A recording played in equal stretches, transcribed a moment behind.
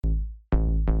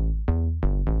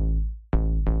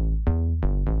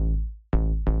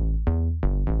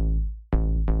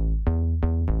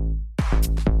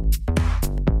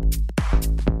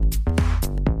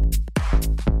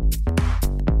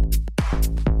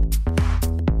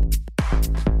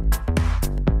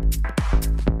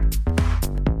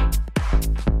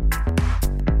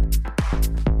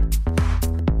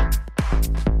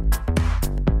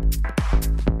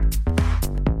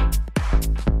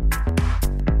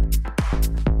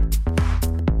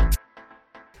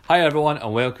Hi everyone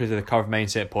and welcome to the Curve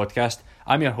Mindset podcast.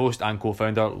 I'm your host and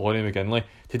co-founder Laurie McGinley.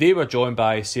 Today we're joined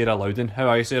by Sarah Lowdon. How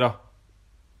are you, Sarah?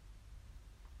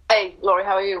 Hey Laurie,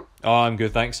 how are you? Oh, I'm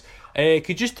good, thanks. Could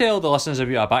you just tell the listeners a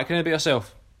bit of background about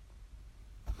yourself?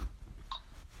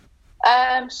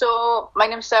 So my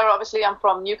name's Sarah. Obviously I'm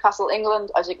from Newcastle,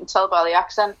 England, as you can tell by the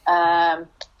accent.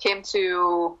 Came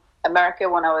to America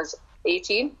when I was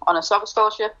 18 on a soccer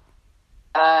scholarship.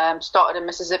 Started in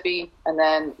Mississippi and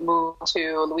then moved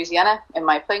to Louisiana in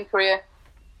my playing career,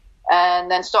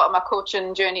 and then started my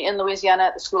coaching journey in Louisiana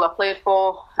at the school I played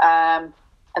for, and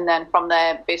then from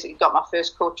there basically got my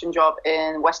first coaching job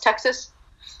in West Texas.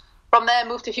 From there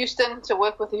moved to Houston to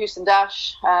work with the Houston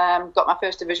Dash, got my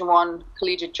first Division I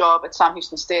collegiate job at Sam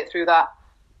Houston State through that,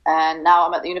 and now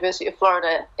I'm at the University of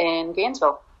Florida in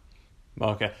Gainesville.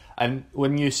 Okay, and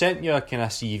when you sent your kind of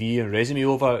CV and resume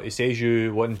over, it says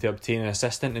you wanted to obtain an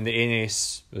assistant in the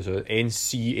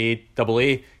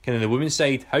NCAA, kind of the women's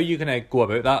side. How are you going to go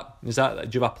about that? Do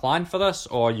you have a plan for this,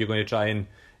 or are you going to try and,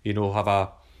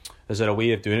 is there a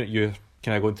way of doing it? You're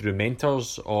kind of going through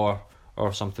mentors or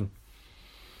something?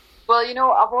 Well,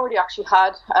 I've already actually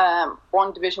had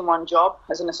one Division I job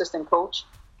as an assistant coach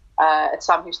at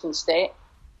Sam Houston State.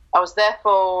 I was there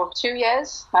for 2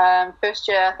 years. First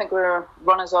year, I think we were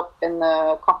runners-up in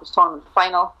the conference tournament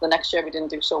final. The next year, we didn't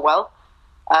do so well.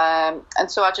 And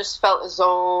so I just felt as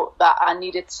though that I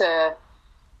needed to...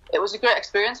 It was a great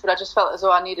experience, but I just felt as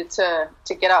though I needed to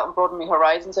get out and broaden my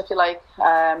horizons, if you like.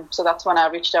 So that's when I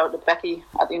reached out to Becky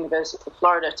at the University of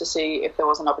Florida to see if there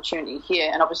was an opportunity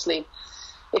here. And obviously,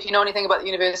 if you know anything about the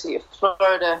University of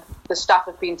Florida, the staff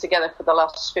have been together for the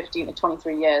last 15 to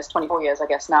 23 years, 24 years, I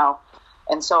guess now.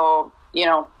 And so,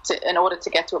 in order to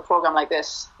get to a program like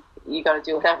this, you got to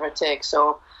do whatever it takes.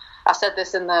 So I said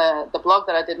this in the blog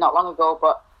that I did not long ago,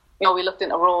 but, we looked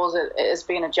into roles as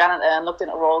being a janitor and looked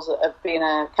into roles of being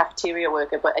a cafeteria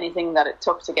worker, but anything that it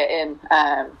took to get in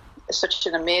is such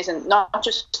an amazing, not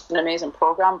just an amazing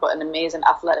program, but an amazing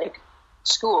athletic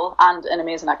school and an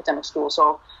amazing academic school.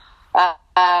 So,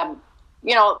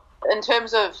 in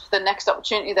terms of the next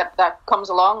opportunity that comes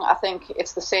along, I think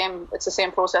it's the same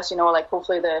process, like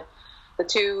hopefully the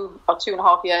 2 or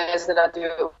 2.5 years that I do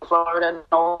in Florida and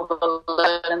all the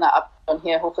learning that I've done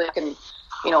here, hopefully I can,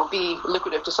 be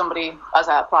lucrative to somebody as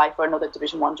I apply for another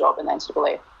Division I job in the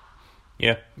NCAA.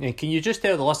 Yeah. And can you just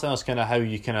tell the listeners kind of how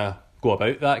you kind of go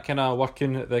about that kind of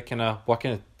working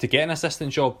to get an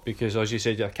assistant job? Because as you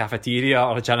said, you're a cafeteria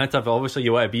or a janitor, but obviously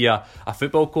you want to be a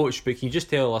football coach. But can you just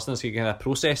tell the listeners the kind of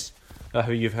process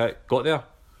how you've got there?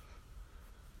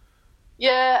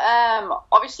 Yeah,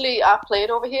 obviously I played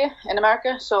over here in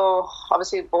America, so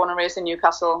obviously born and raised in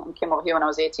Newcastle and came over here when I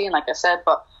was 18, like I said.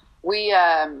 But we,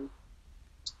 the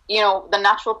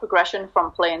natural progression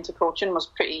from playing to coaching was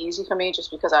pretty easy for me,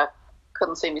 just because I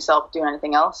couldn't see myself doing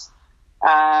anything else.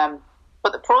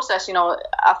 But the process,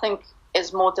 I think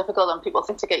is more difficult than people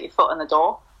think to get your foot in the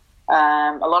door.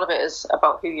 A lot of it is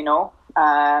about who you know.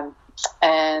 And,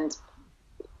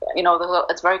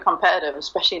 it's very competitive,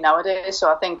 especially nowadays. So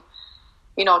I think,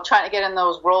 trying to get in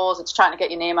those roles, it's trying to get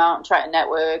your name out and try to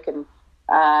network and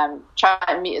try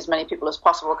and meet as many people as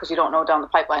possible, because you don't know down the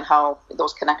pipeline how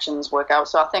those connections work out.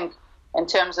 So I think in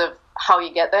terms of how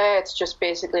you get there, it's just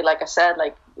basically, like I said,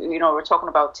 we're talking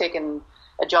about taking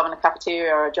a job in a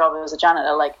cafeteria or a job as a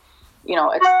janitor,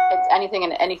 it's anything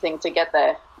and anything to get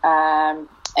there. And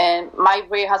my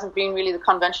way hasn't been really the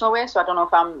conventional way, so I don't know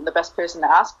if I'm the best person to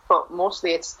ask, but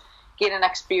mostly it's gaining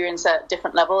experience at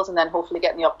different levels and then hopefully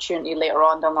getting the opportunity later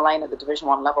on down the line at the Division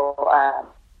I level.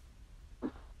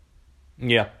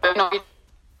 Yeah.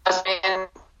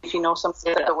 If you know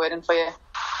something that they're waiting for you.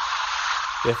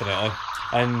 Definitely.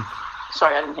 And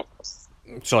sorry, I didn't hear this.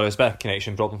 Sorry, it's a bit of a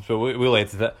connection problem, so we'll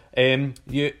edit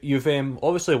it. You've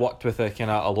obviously worked with a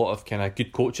lot of kind of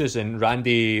good coaches, and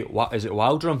Randy, is it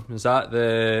Waldrum? Is that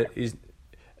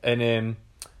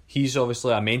he's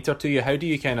obviously a mentor to you. How do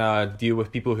you kind of deal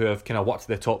with people who have kind of worked at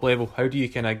the top level? How do you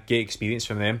kind of get experience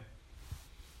from them?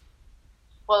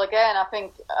 Well, again, I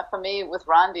think for me with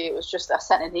Randy, it was just I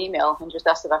sent an email and just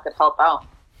asked if I could help out.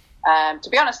 To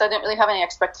be honest, I didn't really have any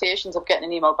expectations of getting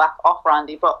an email back off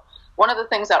Randy, but one of the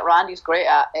things that Randy's great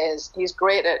at is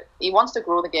he wants to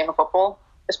grow the game of football,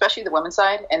 especially the women's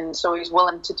side, and so he's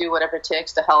willing to do whatever it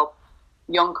takes to help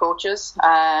young coaches.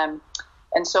 And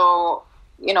so,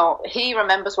 he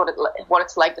remembers what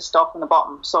it's like to start from the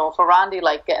bottom. So for Randy,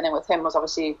 getting in with him was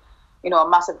obviously, a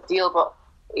massive deal, but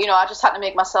I just had to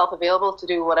make myself available to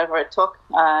do whatever it took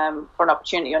for an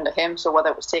opportunity under him. So whether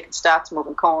it was taking stats,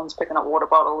 moving cones, picking up water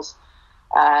bottles,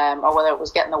 or whether it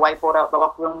was getting the whiteboard out of the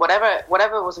locker room,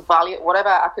 whatever was whatever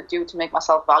I could do to make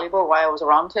myself valuable while I was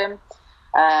around him.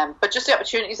 But just the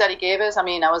opportunities that he gave us. I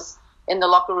mean, I was in the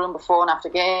locker room before and after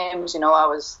games. You know, I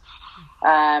was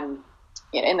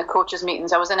in the coaches'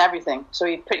 meetings. I was in everything. So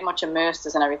he pretty much immersed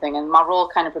us in everything. And my role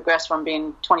kind of progressed from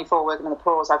being 24 working in the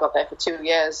pros. I got there for 2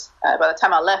 years. By the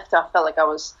time I left, I felt like I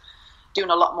was doing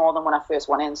a lot more than when I first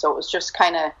went in. So it was just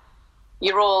kind of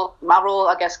my role,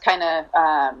 I guess, kind of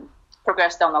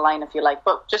progressed down the line, if you like.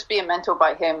 But just being mentored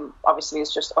by him, obviously,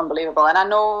 is just unbelievable. And I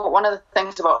know one of the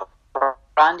things about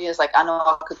Randy is, like, I know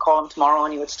I could call him tomorrow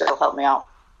and he would still help me out.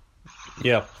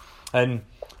 Yeah, and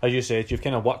as you said, you've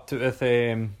kind of worked with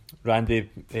Randy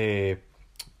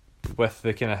with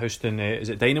the kind of Houston, is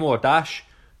it Dynamo or Dash?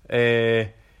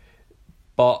 But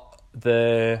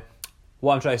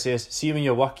what I'm trying to say is, see, when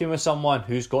you're working with someone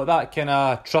who's got that kind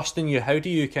of trust in you, how do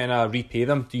you kind of repay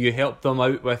them? Do you help them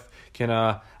out with kind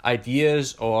of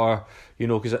ideas, or, you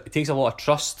know, because it takes a lot of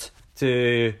trust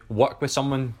to work with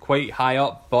someone quite high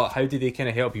up, but how do they kind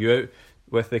of help you out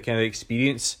with the kind of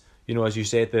experience, you know, as you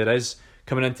said, there is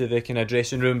coming into the kind of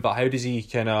dressing room, but how does he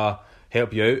kind of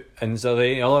help you out? And is there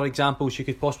any other examples you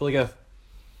could possibly give?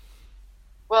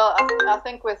 Well, I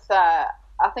think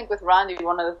with Randy,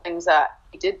 one of the things that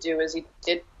he did do is he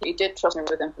did trust me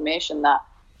with information that,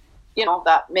 you know,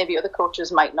 that maybe other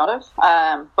coaches might not have.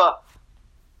 But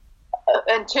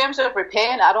in terms of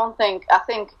repaying,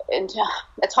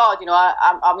 it's hard, you know.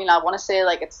 I mean, I want to say,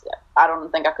 like, I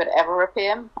don't think I could ever repay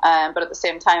him. But at the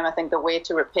same time, I think the way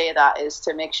to repay that is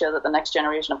to make sure that the next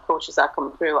generation of coaches that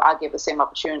come through, I give the same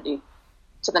opportunity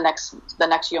to the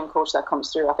next young coach that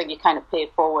comes through. I think you kind of pay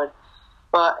it forward.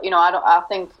 But, you know, I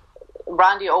think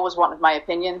Randy always wanted my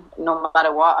opinion, no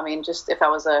matter what. I mean, just if I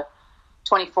was a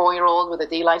 24-year-old with a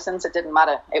D license, it didn't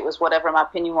matter. It was whatever my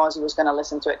opinion was, he was going to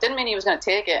listen to it. Didn't mean he was going to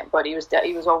take it, but he was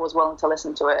always willing to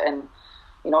listen to it. And,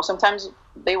 you know, sometimes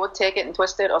they would take it and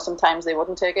twist it, or sometimes they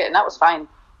wouldn't take it, and that was fine.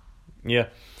 Yeah.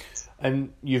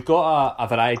 And you've got a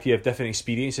variety of different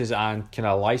experiences and kind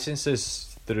of licenses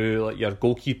through, like, your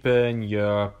goalkeeping,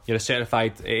 you're a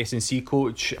certified S&C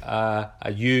coach, a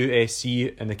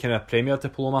USC, and the kind of Premier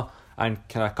diploma, and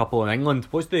kind of a couple in England.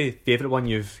 What's the favourite one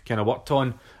you've kind of worked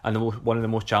on, and one of the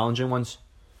most challenging ones?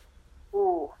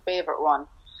 Ooh, favourite one.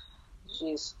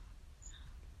 Jeez.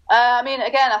 I mean,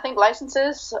 again, I think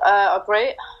licenses are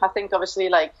great. I think, obviously,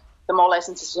 like, the more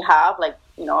licenses you have, like,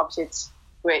 you know, obviously it's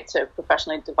great to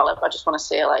professionally develop. I just want to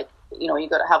say, like, you know, you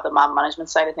got to have the man management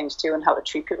side of things too, and how to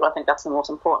treat people. I think that's the most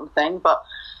important thing. But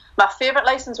my favourite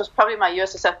license was probably my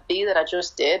USSFB that I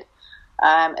just did.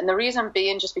 And the reason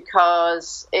being just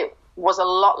because it was a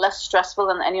lot less stressful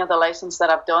than any other license that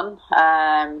I've done.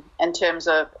 In terms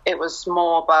of, it was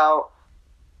more about,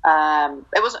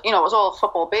 it was all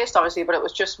football based, obviously, but it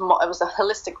was just more, it was a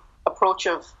holistic approach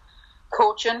of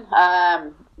coaching.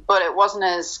 But it wasn't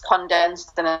as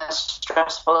condensed and as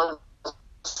stressful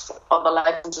as other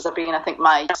licenses have been. I think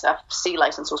my FC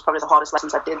license was probably the hardest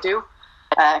license I did do,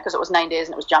 because it was 9 days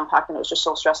and it was jam-packed and it was just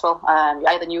so stressful. You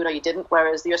either knew it or you didn't,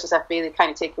 whereas the USSFB, they kind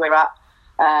of take you where you're at,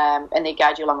 and they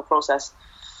guide you along the process.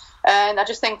 And I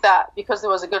just think that because there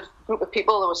was a good group of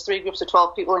people, there was 3 groups of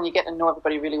 12 people, and you get to know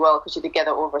everybody really well because you're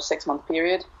together over a 6-month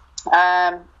period.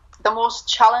 The most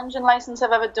challenging license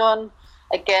I've ever done,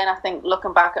 again, I think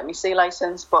looking back at my C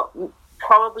license, but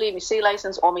probably my C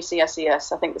license or my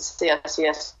CSCS. I think the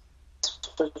CSCS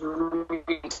was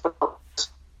really difficult.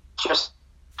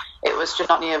 It was just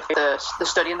not near the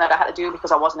studying that I had to do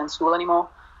because I wasn't in school anymore.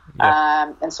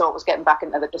 Yeah. And so it was getting back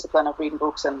into the discipline of reading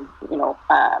books and, you know,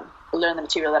 learning the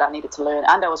material that I needed to learn.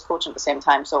 And I was coaching at the same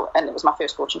time. And it was my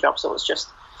first coaching job. So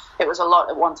it was a lot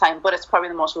at one time, but it's probably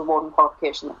the most rewarding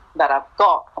qualification that I've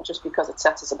got, just because it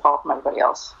sets us apart from everybody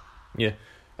else. Yeah.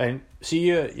 And see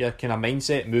your kind of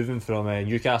mindset moving from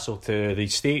Newcastle to the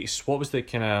States. What was the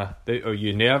kind of? Are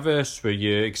you nervous? Were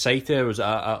you excited? Was it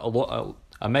a lot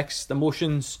of mixed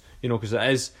emotions? You know, because it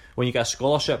is, when you get a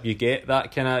scholarship, you get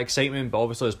that kind of excitement, but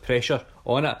obviously there's pressure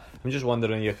on it. I'm just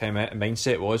wondering what your kind of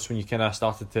mindset was when you kind of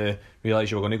started to realise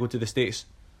you were going to go to the States.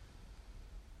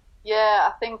 Yeah,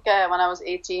 I think when I was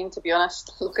 18, to be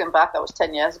honest, looking back, that was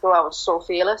 10 years ago. I was so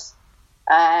fearless.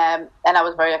 And I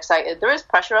was very excited. There is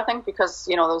pressure, I think, because,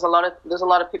 you know, there's a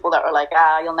lot of people that are like,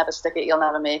 you'll never stick it, you'll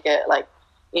never make it, like,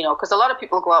 you know, because a lot of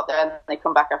people go out there and they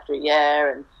come back after a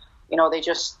year, and, you know,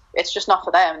 it's just not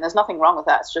for them, and there's nothing wrong with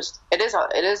that. It's just it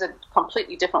is a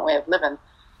completely different way of living.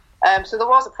 So there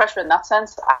was a pressure in that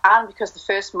sense, and because the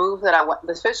first school that I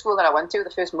went to, the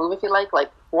first move, if you like,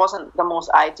 wasn't the most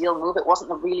ideal move. It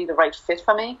wasn't really the right fit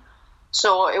for me.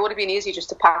 So it would have been easy just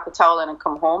to pack the towel in and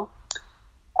come home.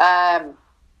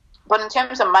 But in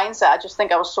terms of mindset, I just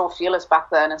think I was so fearless back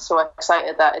then and so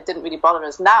excited that it didn't really bother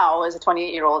us. Now, as a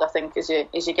 28-year-old, I think as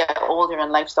you get older and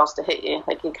life starts to hit you,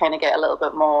 like you kind of get a little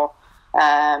bit more.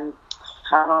 I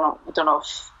don't know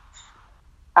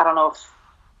if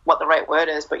what the right word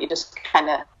is, but you just kind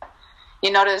of,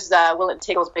 you're not as willing to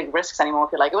take those big risks anymore.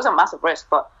 If you're like, it was a massive risk,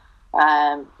 but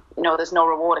there's no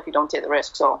reward if you don't take the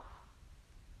risk. So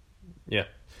yeah,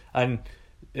 and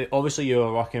obviously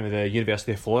you're working with the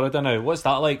University of Florida now. What's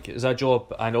that like? Is that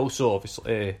job? And also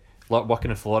obviously working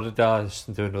in Florida,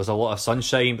 there's a lot of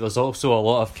sunshine, but there's also a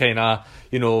lot of kind of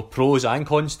pros and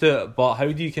cons to it. But how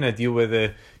do you kind of deal with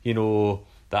the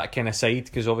that kind of side?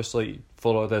 Because obviously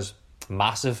Florida's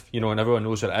massive, and everyone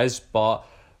knows what it is, but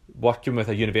working with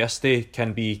a university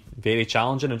can be very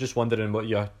challenging. I'm just wondering what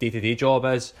your day-to-day job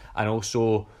is, and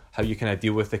also how you kind of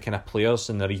deal with the kind of players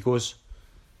and their egos.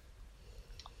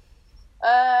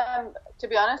 To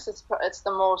be honest, it's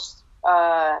the most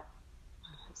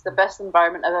it's the best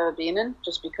environment I've ever been in,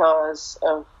 just because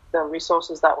of the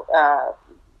resources that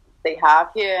they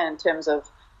have here in terms of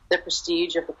the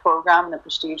prestige of the program and the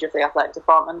prestige of the athletic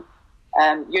department.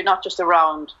 You're not just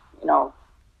around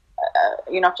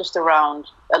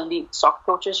elite soccer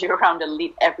coaches, you're around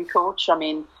elite every coach. I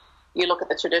mean, you look at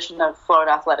the tradition of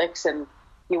Florida athletics and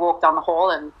you walk down the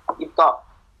hall and you've got,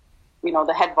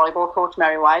 the head volleyball coach,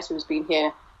 Mary Wise, who's been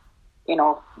here,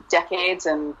 decades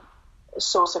and is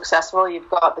so successful. You've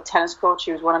got the tennis coach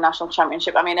who's won a national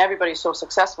championship. I mean, everybody's so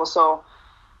successful. So,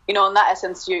 in that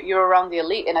essence, you're around the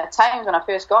elite. And at times when I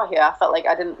first got here, I felt like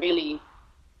I didn't really,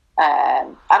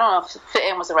 I don't know if fit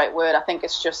in was the right word. I think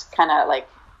it's just kind of like,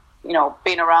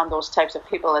 being around those types of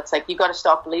people, it's like you got to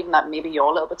start believing that maybe you're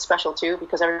a little bit special too,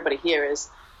 because everybody here is.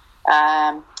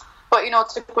 But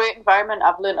it's a great environment.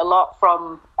 I've learned a lot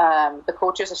from the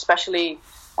coaches, especially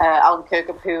Alan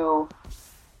Kirkup, who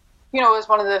is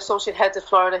one of the associate heads of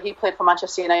Florida. He played for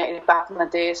Manchester United back in the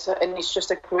day, and he's just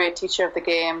a great teacher of the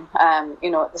game.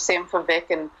 The same for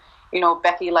Vic and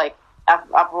Becky. Like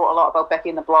I've wrote a lot about Becky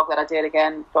in the blog that I did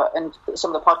again, and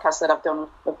some of the podcasts that I've done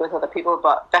with other people.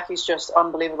 But Becky's just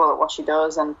unbelievable at what she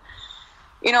does, and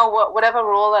whatever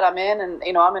role that I'm in,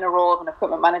 and I'm in a role of an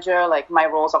equipment manager. Like my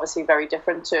role is obviously very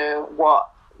different to what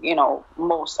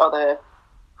most other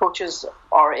coaches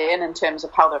are in terms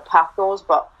of how their path goes.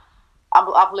 But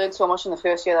I've learned so much in the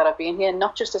first year that I've been here,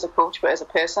 not just as a coach but as a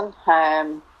person.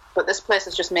 But this place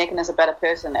is just making us a better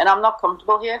person, and I'm not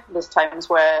comfortable here. There's times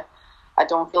where I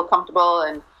don't feel comfortable,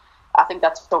 and I think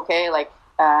that's okay. Like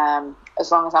as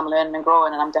long as I'm learning and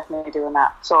growing, and I'm definitely doing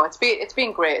that. So it's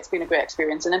been great. It's been a great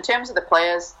experience. And in terms of the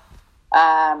players,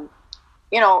 again,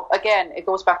 it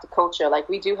goes back to culture. Like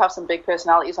we do have some big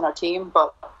personalities on our team,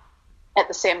 but at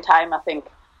the same time, I think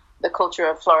the culture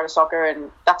of Florida soccer,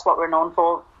 and that's what we're known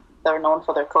for. They're known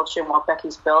for their culture and what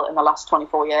Becky's built in the last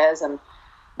 24 years. And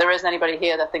there isn't anybody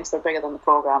here that thinks they're bigger than the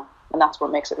program, and that's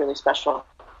what makes it really special.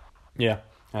 Yeah.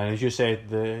 And as you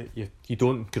said, you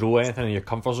don't grow anything in your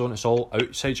comfort zone. It's all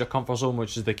outside your comfort zone,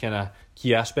 which is the kind of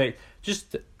key aspect.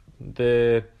 Just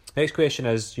the next question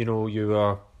is, you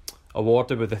were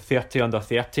awarded with the 30 under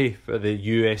 30 for the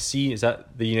USC. Is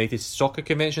that the United Soccer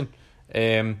Convention?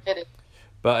 It is.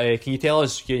 But can you tell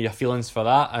us your feelings for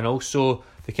that, and also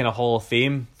the kind of Hall of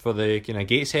Fame for the kind of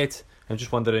Gateshead? I'm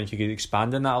just wondering if you could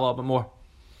expand on that a little bit more.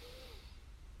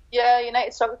 Yeah,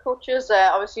 United Soccer Coaches,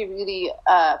 obviously really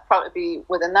proud to be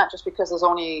within that, just because there's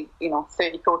only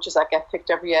 30 coaches that get picked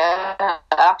every year. I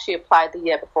actually applied the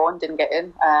year before and didn't get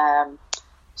in,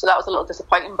 so that was a little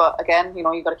disappointing. But again,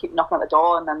 you've got to keep knocking at the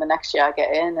door, and then the next year I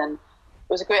get in, and it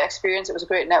was a great experience. It was a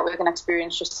great networking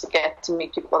experience just to get to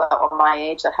meet people that are my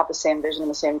age, that have the same vision,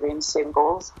 the same dreams, same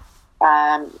goals,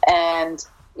 and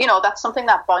that's something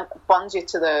that bonds you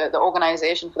to the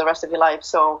organisation for the rest of your life.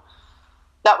 So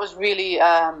that was really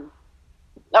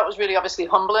obviously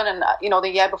humbling. And the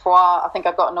year before, I think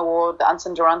I got an award, the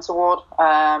Anson Durrance Award,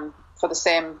 for the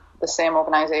same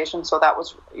organisation. So that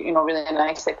was really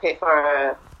nice. They paid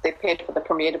for the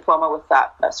Premier Diploma with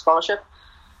that scholarship.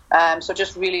 So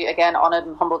just really again honoured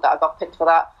and humbled that I got picked for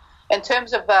that. In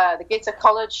terms of the Gateshead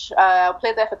College, I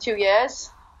played there for 2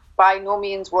 years. By no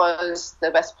means was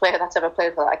the best player that's ever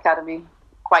played for that academy.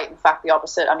 Quite in fact the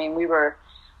opposite. I mean, we were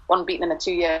unbeaten in the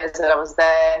 2 years that I was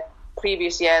there.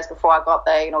 Previous years before I got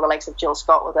there, the likes of Jill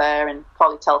Scott were there and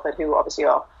Polly Telford, who obviously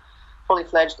are fully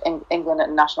fledged England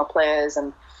international players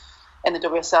and in the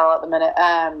WSL at the minute.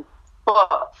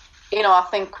 But I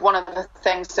think one of the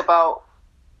things about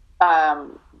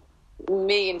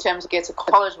me in terms of Gateshead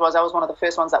College was I was one of the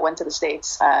first ones that went to the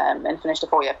States and finished a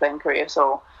 4-year playing career.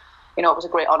 So it was a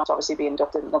great honour to obviously be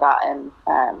inducted into that. And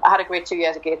I had a great 2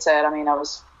 years at Gateshead. I mean, I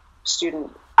was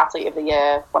student athlete of the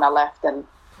year when I left, and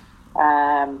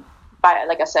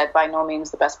Like I said, by no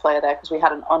means the best player there because we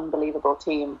had an unbelievable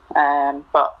team.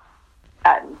 But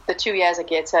the 2 years at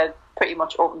Gateshead pretty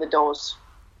much opened the doors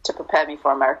to prepare me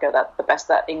for America. That the best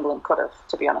that England could have,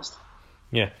 to be honest.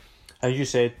 Yeah. As you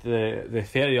said, the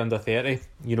 30 under 30,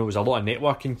 was a lot of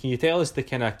networking. Can you tell us the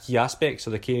kind of key aspects or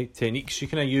the key techniques you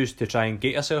kind of use to try and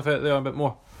get yourself out there a bit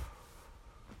more?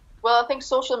 Well, I think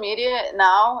social media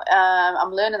now,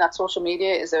 I'm learning that social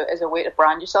media is a way to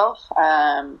brand yourself.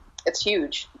 It's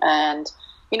huge. And,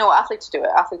 athletes do it.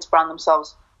 Athletes brand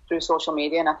themselves through social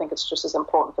media, and I think it's just as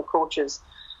important for coaches.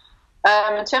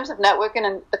 In terms of networking,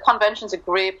 and the convention's a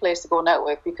great place to go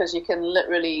network because you can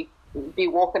literally be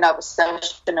walking out of a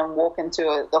session and walk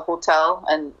into the hotel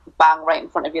and bang, right in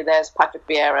front of you, there's Patrick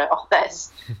Vieira, or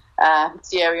there's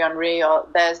Thierry Henry, or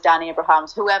there's Danny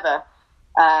Abrahams, whoever.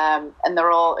 And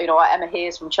they're all, Emma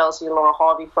Hayes from Chelsea, Laura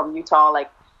Harvey from Utah,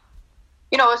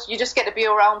 you just get to be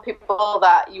around people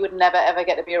that you would never ever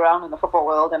get to be around in the football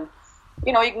world, and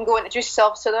you can go introduce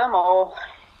yourself to them, or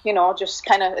just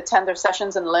kind of attend their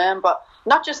sessions and learn. But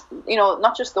not just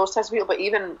those types of people, but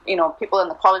even people in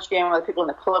the college game or the people in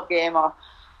the club game, or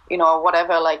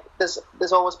whatever. Like there's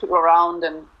always people around,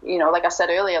 and like I said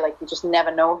earlier, like you just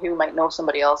never know who might know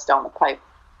somebody else down the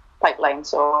pipeline.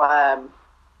 So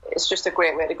it's just a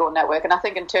great way to go network. And I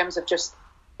think in terms of just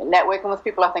networking with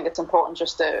people, I think it's important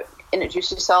just to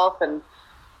introduce yourself and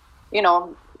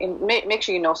make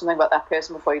sure you know something about that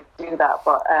person before you do that.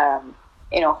 But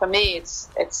for me, it's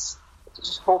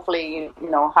just hopefully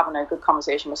having a good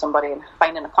conversation with somebody and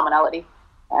finding a commonality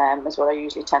is what I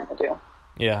usually tend to do.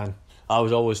 Yeah, and I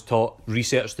was always taught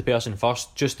research the person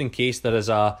first, just in case there is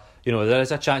a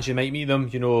chance you might meet them.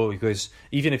 Because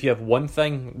even if you have one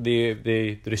thing,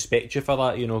 they respect you for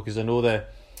that. Because I know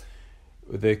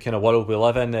the kind of world we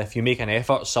live in, if you make an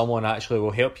effort, someone actually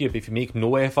will help you. But if you make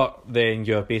no effort, then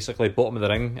you're basically bottom of the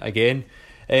ring again.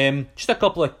 Just a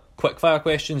couple of quick fire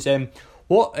questions.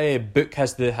 What book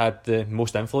has had the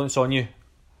most influence on you?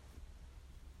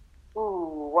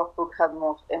 Ooh, what book had the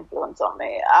most influence on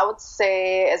me? I would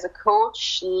say, as a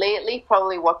coach lately,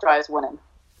 probably What Drives Winning.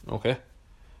 Okay.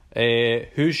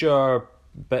 Who's your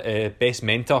best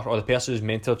mentor, or the person who's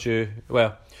mentored you?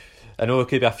 Well, I know it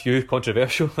could be a few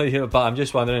controversial here, but I'm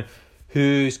just wondering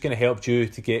who's kind of helped you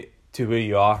to get to where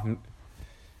you are.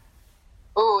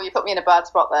 Oh, you put me in a bad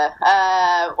spot there.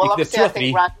 Well, obviously, I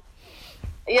think Randy.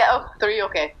 Yeah, 3,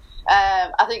 okay.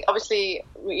 I think obviously,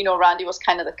 Randy was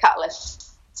kind of the catalyst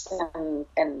in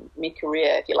my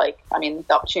career, if you like. I mean,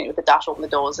 the opportunity with the Dash opened the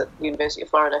doors at the University of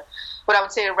Florida. But I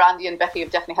would say Randy and Becky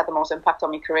have definitely had the most impact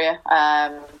on my career.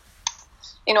 I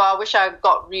wish I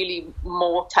got really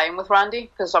more time with Randy,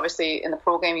 because obviously in the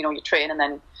pro game, you train and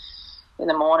then in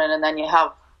the morning, and then you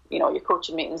have, your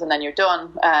coaching meetings, and then you're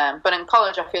done. But in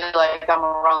college, I feel like I'm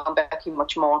around Becky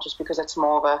much more, just because it's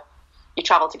more of you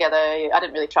travel together. I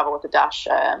didn't really travel with the Dash,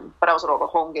 but I was at all the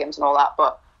home games and all that.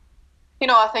 But,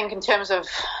 I think in terms of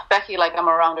Becky, like I'm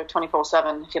around her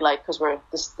 24/7, if you like, because we're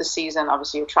this season,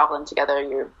 obviously you're traveling together,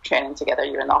 you're training together,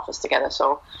 you're in the office together.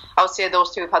 So I would say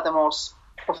those two have had the most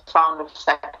profound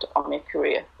effect on my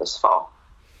career thus far.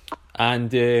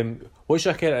 And what's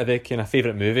your kind of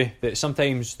favourite movie that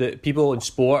sometimes that people in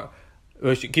sport,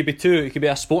 it could be two, it could be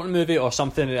a sporting movie or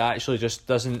something that actually just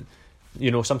doesn't,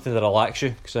 something that relaxes you?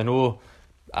 Because I know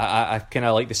I kind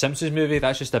of like the Simpsons movie,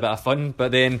 that's just a bit of fun,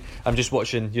 but then I'm just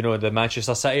watching the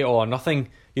Manchester City or nothing,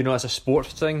 as a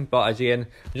sports thing. But again,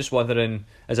 I'm just wondering,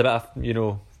 is a bit of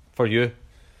for you?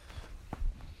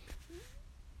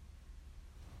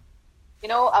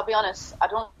 I'll be honest, I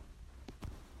don't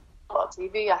watch a lot of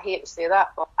TV. I hate to say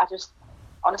that, but I just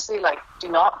honestly do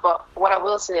not. But what I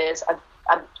will say is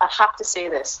I have to say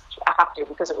this. I have to,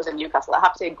 because it was in Newcastle. I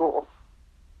have to say goal.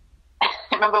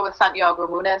 Remember with Santiago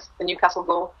Munez, the Newcastle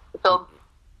goal, the film?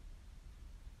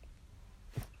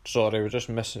 Sorry, we're just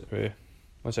missing. Wait,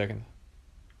 1 second.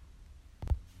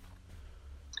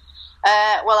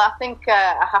 Well, I think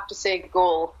I have to say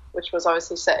goal, which was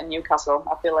obviously set in Newcastle.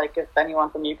 I feel like if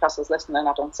anyone from Newcastle is listening,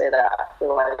 I don't say that, I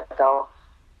feel like I'll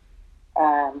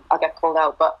get called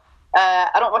out. But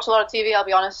I don't watch a lot of TV, I'll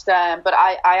be honest, but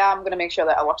I am going to make sure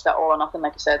that I watch that All or Nothing,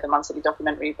 like I said, the Man City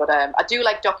documentary. But I do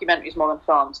like documentaries more than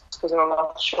films, because they're a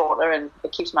lot shorter and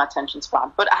it keeps my attention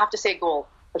span. But I have to say goal,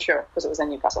 for sure, because it was in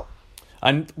Newcastle.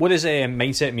 And what does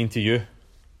mindset mean to you?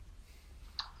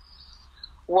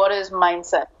 What does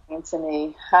mindset mean to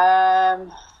me?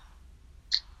 Now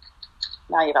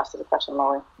you've asked the question,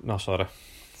 Laurie. No, sorry.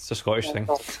 It's a Scottish thing.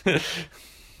 What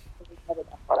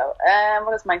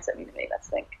does mindset mean to me? Let's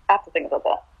think. I have to think about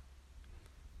that.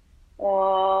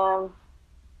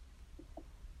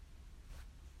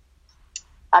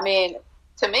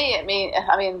 To me,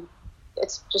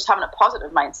 it's just having a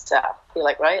positive mindset, I feel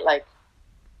like, right? Like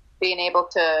being able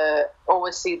to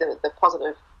always see the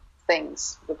positive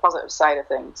things, the positive side of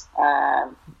things. I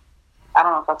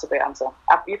don't know if that's a great answer.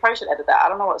 You probably should edit that. I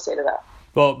don't know what to say to that.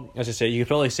 Well, as I say, you could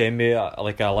probably send me a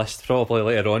list probably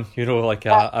later on,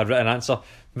 a written answer.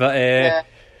 But yeah.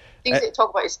 Easy to talk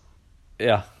about yourself.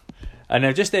 Yeah. And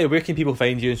now just where can people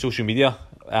find you on social media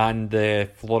and the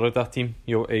Florida team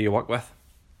you work with?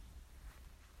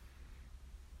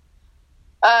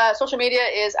 Social media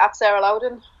is at Sarah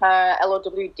Lowdon,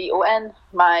 Lowdon.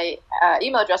 My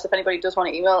email address, if anybody does want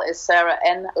to email, is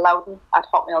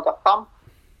sarahnlowdon@hotmail.com.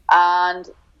 And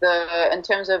in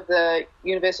terms of the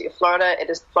University of Florida, it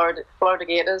is Florida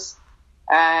Gators.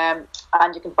 And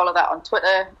you can follow that on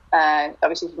Twitter.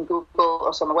 Obviously, you can Google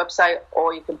us on the website,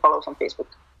 or you can follow us on Facebook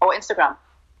or Instagram.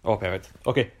 Oh, perfect.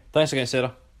 Okay, thanks again,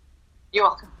 Sarah. You're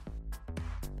welcome.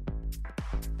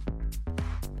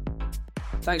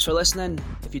 Thanks for listening.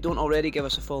 If you don't already, give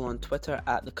us a follow on Twitter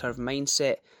at The Curve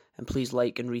Mindset, and please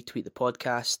like and retweet the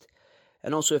podcast.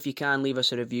 And also, if you can, leave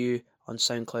us a review on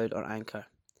SoundCloud or Anchor.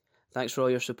 Thanks for all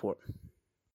your support.